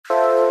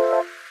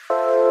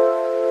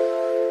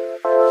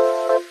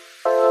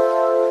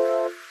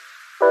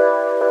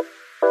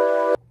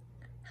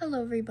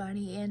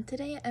everybody, and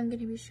today I'm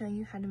going to be showing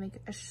you how to make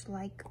a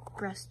Schleich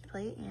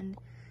breastplate. And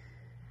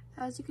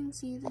as you can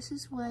see, this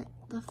is what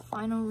the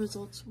final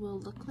results will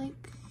look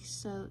like.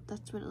 So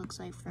that's what it looks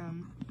like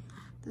from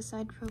the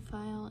side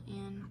profile,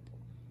 and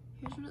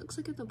here's what it looks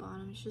like at the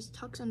bottom. It just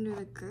tucks under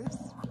the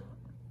girth.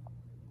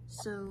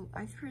 So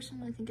I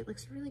personally think it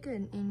looks really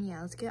good, and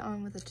yeah, let's get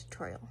on with the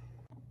tutorial.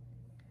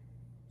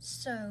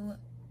 So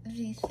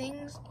the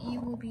things you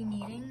will be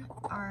needing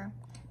are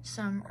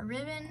some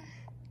ribbon,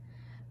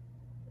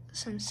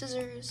 some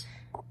scissors,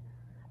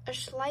 a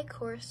Schleich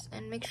horse,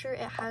 and make sure it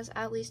has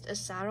at least a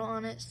saddle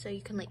on it so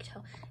you can like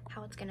tell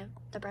how it's gonna,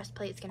 the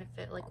breastplate's gonna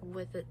fit like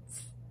with it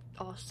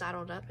all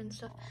saddled up and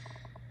stuff.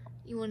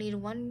 You will need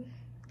one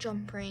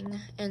jump ring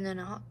and then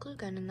a hot glue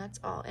gun, and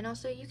that's all. And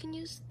also you can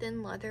use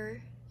thin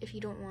leather if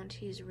you don't want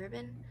to use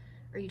ribbon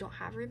or you don't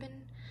have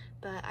ribbon,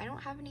 but I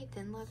don't have any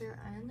thin leather.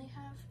 I only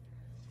have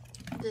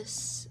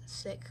this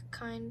thick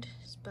kind,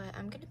 but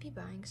I'm gonna be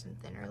buying some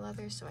thinner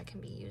leather so I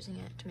can be using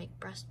it to make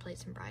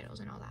breastplates and bridles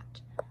and all that.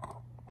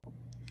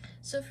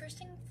 So first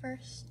thing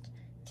first,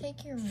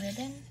 take your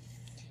ribbon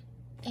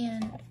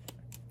and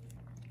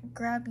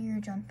grab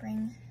your jump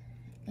ring,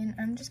 and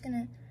I'm just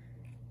gonna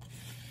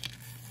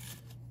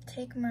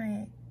take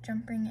my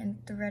jump ring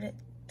and thread it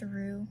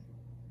through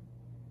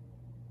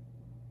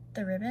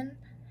the ribbon.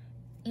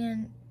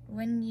 And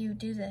when you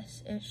do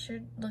this, it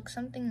should look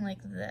something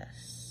like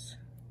this.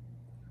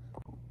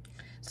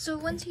 So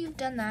once you've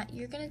done that,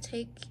 you're gonna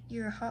take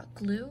your hot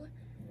glue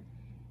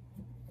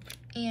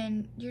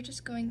and you're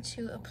just going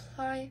to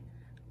apply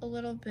a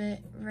little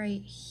bit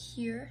right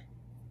here.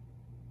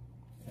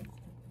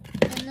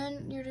 And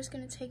then you're just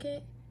gonna take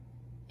it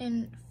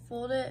and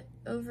fold it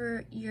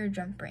over your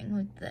jump ring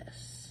like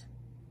this.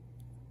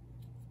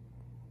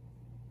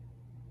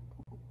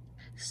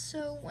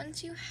 So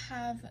once you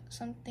have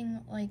something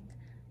like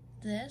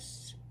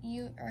this,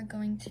 you are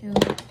going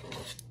to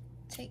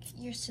take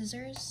your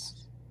scissors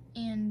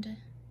and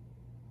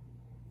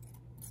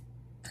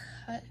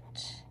cut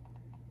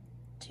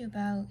to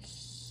about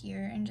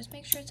here, and just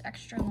make sure it's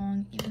extra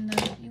long, even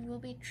though you will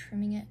be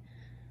trimming it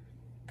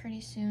pretty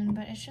soon,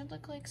 but it should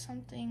look like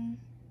something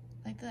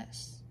like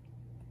this.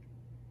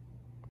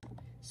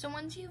 So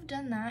once you've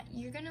done that,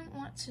 you're gonna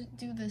want to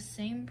do the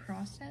same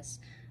process,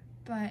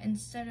 but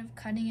instead of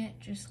cutting it,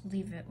 just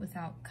leave it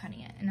without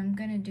cutting it, and I'm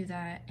gonna do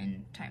that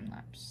in time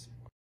lapse.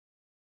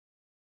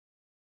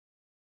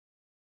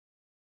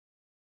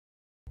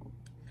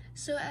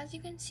 So as you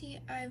can see,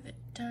 I've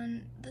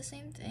done the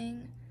same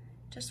thing,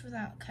 just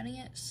without cutting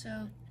it.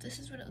 So this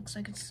is what it looks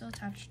like. It's still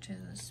attached to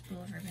the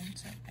spool of ribbon,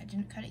 so I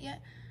didn't cut it yet.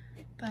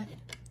 But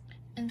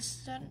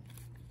instead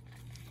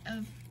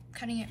of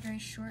cutting it very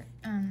short,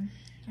 I don't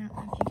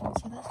know if you can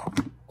see this,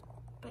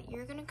 but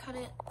you're gonna cut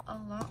it a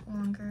lot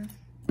longer,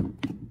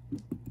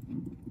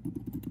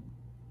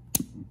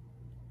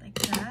 like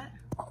that.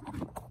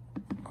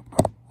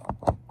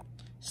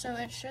 So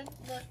it should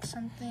look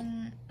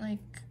something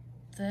like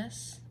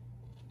this.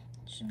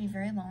 Should be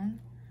very long.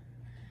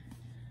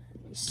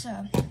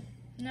 So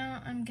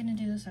now I'm gonna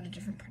do this on a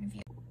different point of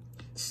view.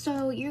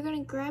 So you're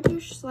gonna grab your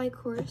Schleich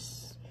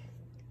horse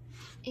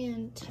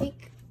and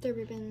take the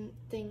ribbon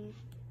thing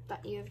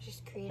that you have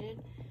just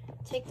created,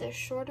 take the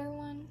shorter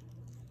one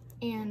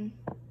and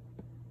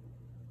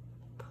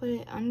put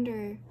it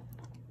under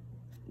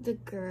the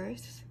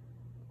girth.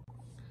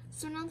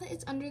 So now that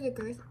it's under the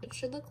girth, it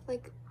should look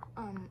like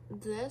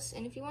this,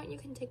 and if you want, you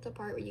can take the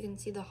part where you can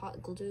see the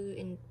hot glue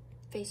and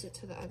face it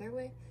to the other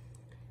way.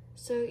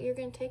 So you're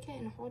gonna take it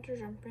and hold your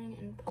jump ring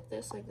and put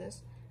this like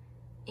this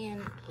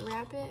and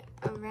wrap it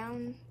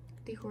around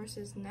the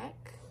horse's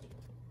neck.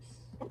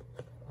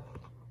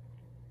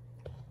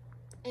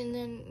 And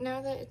then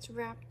now that it's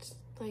wrapped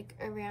like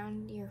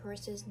around your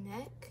horse's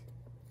neck,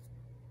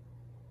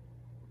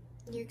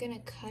 you're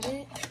gonna cut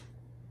it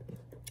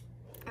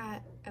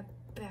at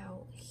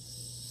about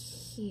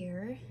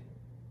here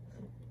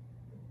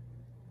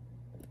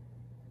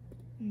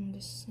and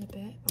just snip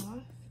it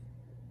off.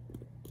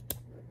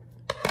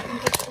 And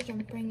get the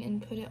jump ring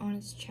and put it on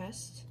its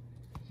chest.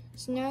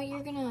 So now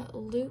you're gonna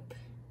loop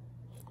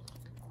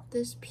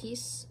this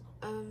piece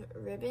of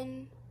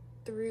ribbon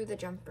through the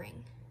jump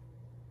ring.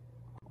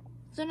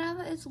 So now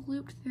that it's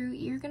looped through,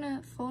 you're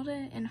gonna fold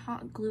it and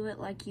hot glue it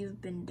like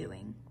you've been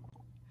doing.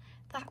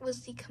 That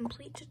was the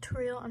complete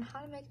tutorial on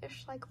how to make a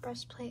Schleich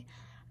breastplate.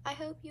 I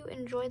hope you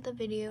enjoyed the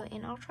video,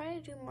 and I'll try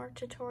to do more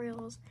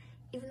tutorials,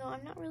 even though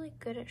I'm not really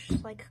good at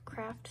Schleich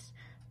crafts,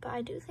 but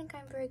I do think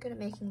I'm very good at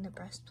making the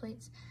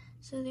breastplates.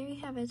 So there you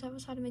have it. That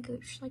was how to make a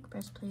Schleich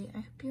breastplate. I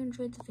hope you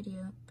enjoyed the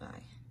video.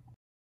 Bye.